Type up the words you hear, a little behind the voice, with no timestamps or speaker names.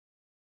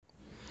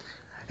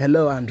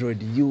Hello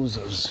Android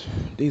users,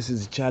 this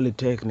is Charlie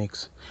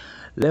Techniques.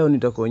 Leo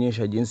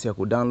nitakuonyesha jinsi ya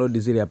kudownload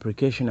zile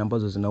application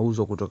ambazo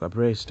zinauzwa kutoka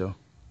Play Store.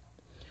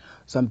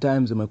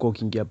 Sometimes umekuwa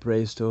ukiingia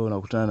Play Store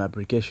unakutana na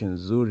application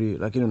nzuri,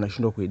 lakini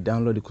unashindwa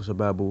kuidownload kwa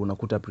sababu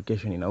unakuta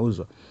application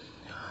inauzwa.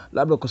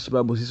 Labda kwa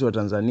sababu sisi wa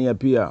Tanzania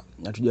pia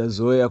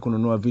hatujazoea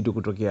kununua vitu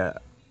kutokea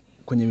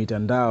kwenye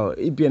mitandao.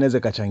 Hii pia inaweza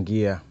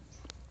kachangia.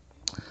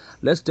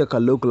 Let's take a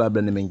look.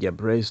 Labda nimeingia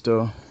Play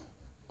Store.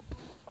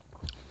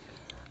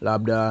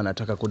 Labda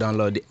nataka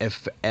kudownload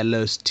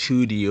FL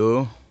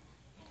Studio.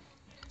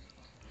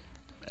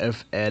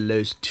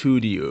 FL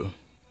Studio.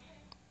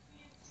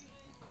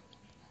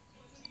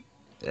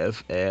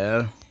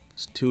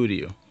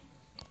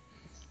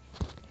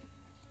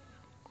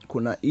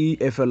 Kuna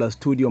FL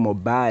Studio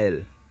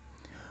Mobile.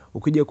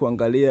 Ukija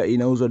kuangalia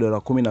inauzwa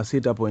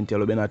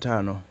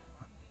 $16.45.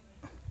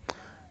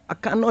 I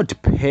cannot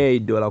pay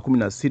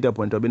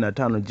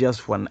 $16.45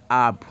 just for an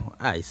app.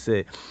 I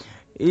say.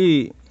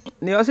 Hii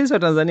ni wasisi wa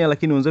Tanzania,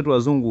 lakini wenzetu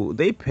wazungu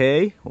they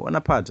pay,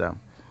 wanapata.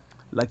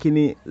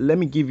 Lakini let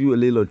me give you a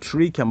little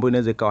trick ambayo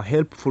inaweza ikawa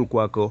helpful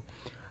kwako.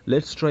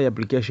 Let's try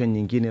application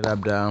nyingine,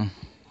 labda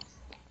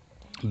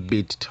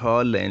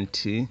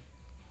BitTorrent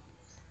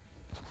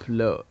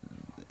Pro.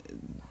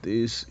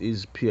 This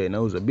is pia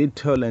inauzwa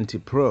BitTorrent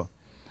Pro.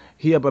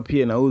 Hii hapa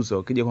pia inauzwa.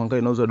 Ukija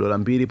kuangalia inauzwa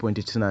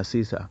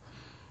 $2.96.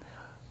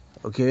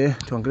 Okay,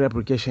 tuangalie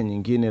application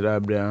nyingine,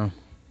 labda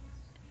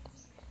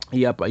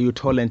hii hapa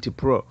uTorrent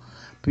Pro.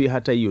 Pia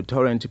hata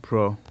uTorrent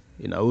Pro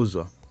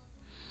inauzwa.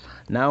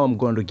 Now I'm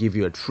going to give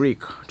you a trick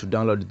to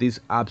download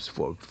these apps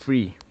for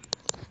free.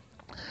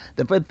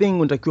 The first thing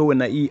unatakiwa uwe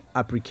na hii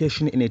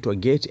application inaitwa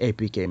Get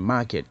APK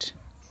Market.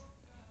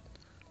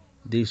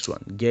 This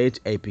one,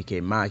 Get APK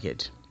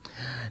Market.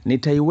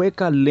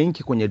 Nitaiweka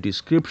link kwenye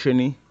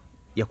description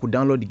ya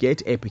kudownload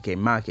Get APK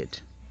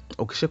Market.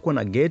 Ukishakuwa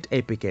na Get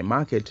APK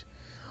Market,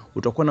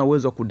 utakuwa na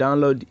uwezo wa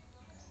kudownload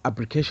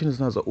applications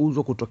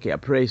zinazouzwa kutokea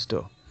Play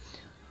Store.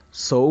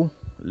 So,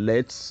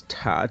 let's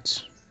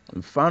start.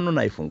 Mfano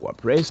naifungua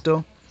Play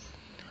Store.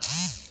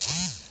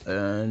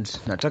 And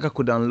nataka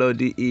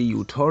kudownload hii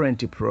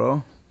uTorrent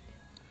Pro.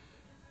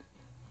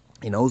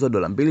 Inauzwa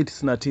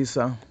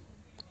 $2.99.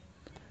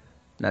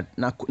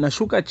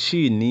 Nashuka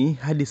chini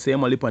hadi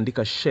sehemu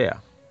alipoandika share.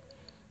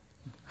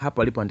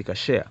 Hapa alipoandika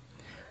share.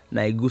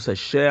 Naigusa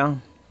share.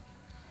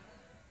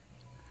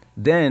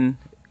 Then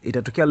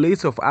itatokea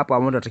list of app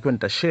ambazo natakiwa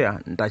nitashare.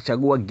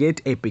 Nitachagua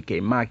Get APK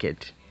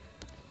Market.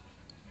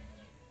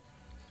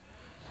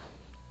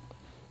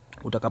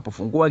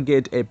 Utakapofungua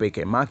Get APK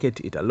Market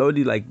ita load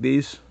like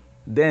this.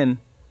 Then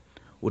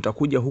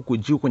utakuja huku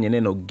juu kwenye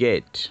neno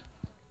get.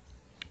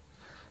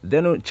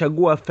 Then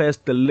chagua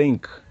first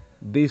link,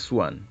 this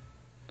one.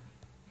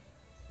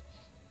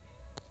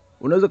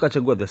 Unaweza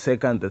kachagua the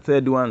second, the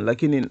third one,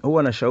 lakini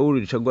huwa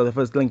nashauri chagua the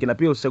first link, na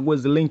pia usichague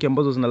zile link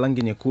ambazo zina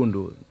rangi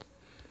nyekundu.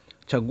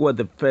 Chagua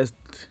the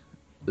first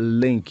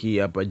link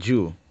hapa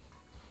juu.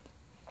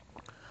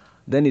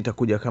 Then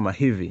itakuja kama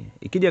hivi.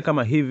 Ikija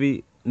kama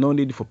hivi, no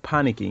need for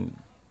panicking.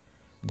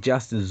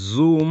 Just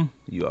zoom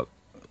your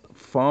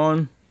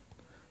phone.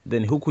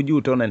 Then huku juu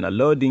utaona ina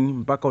loading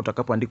mpaka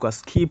utakapoandikwa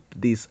skip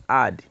this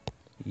ad.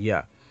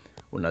 Yeah.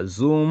 Una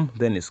zoom,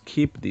 then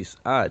skip this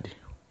ad.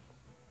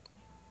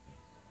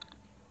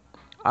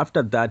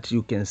 After that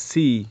you can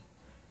see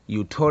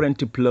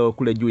uTorrent Pro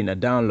kule juu ina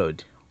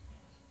download.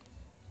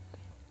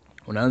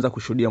 Unaanza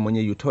kushuhudia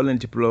mwenye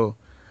uTorrent Pro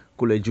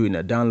kule juu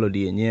ina download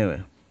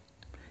yenyewe.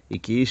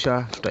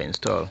 Ikiisha tuta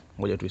install.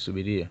 Ngoja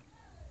tuisubirie.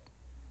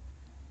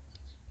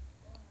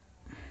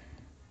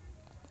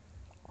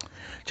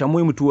 Cha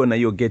muhimu tuwe na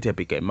hiyo Get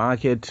APK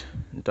Market.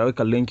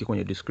 Nitaweka link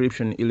kwenye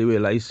description ili iwe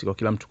rahisi kwa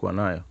kila mtu kuwa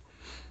nayo.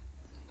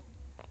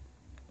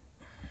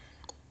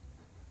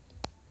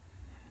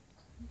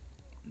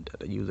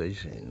 Data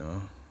usage,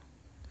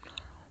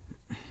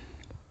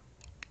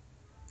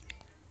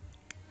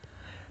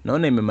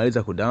 naona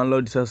imemaliza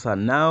kudownload sasa.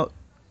 Now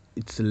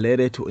it's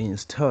ready to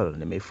install.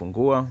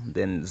 Nimeifungua,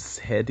 then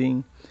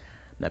heading,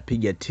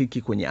 napiga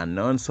tiki kwenye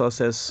unknown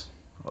sources.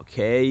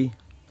 Okay,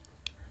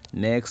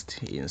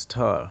 next,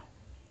 install.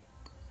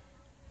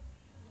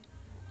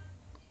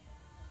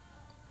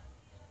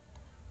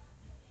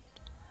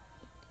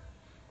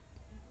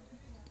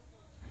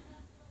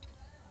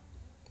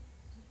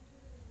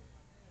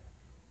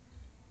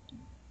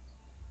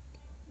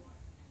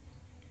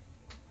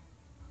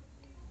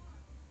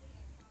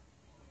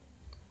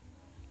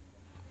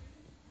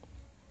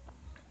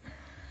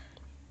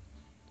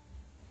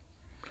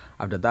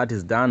 After that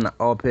is done,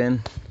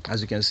 open.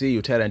 As you can see,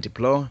 uTorrent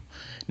Pro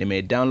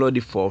nime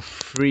download for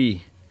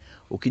free.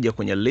 Ukija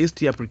kwenye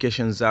list ya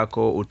applications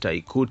zako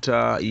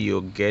utaikuta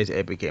hiyo Get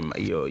APK,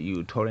 hiyo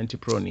uTorrent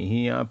Pro ni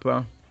hii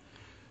hapa.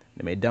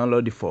 Nime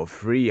download for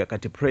free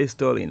wakati Play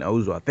Store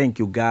inauzwa. Thank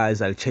you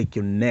guys. I'll check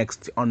you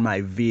next on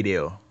my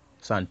video.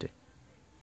 Asante.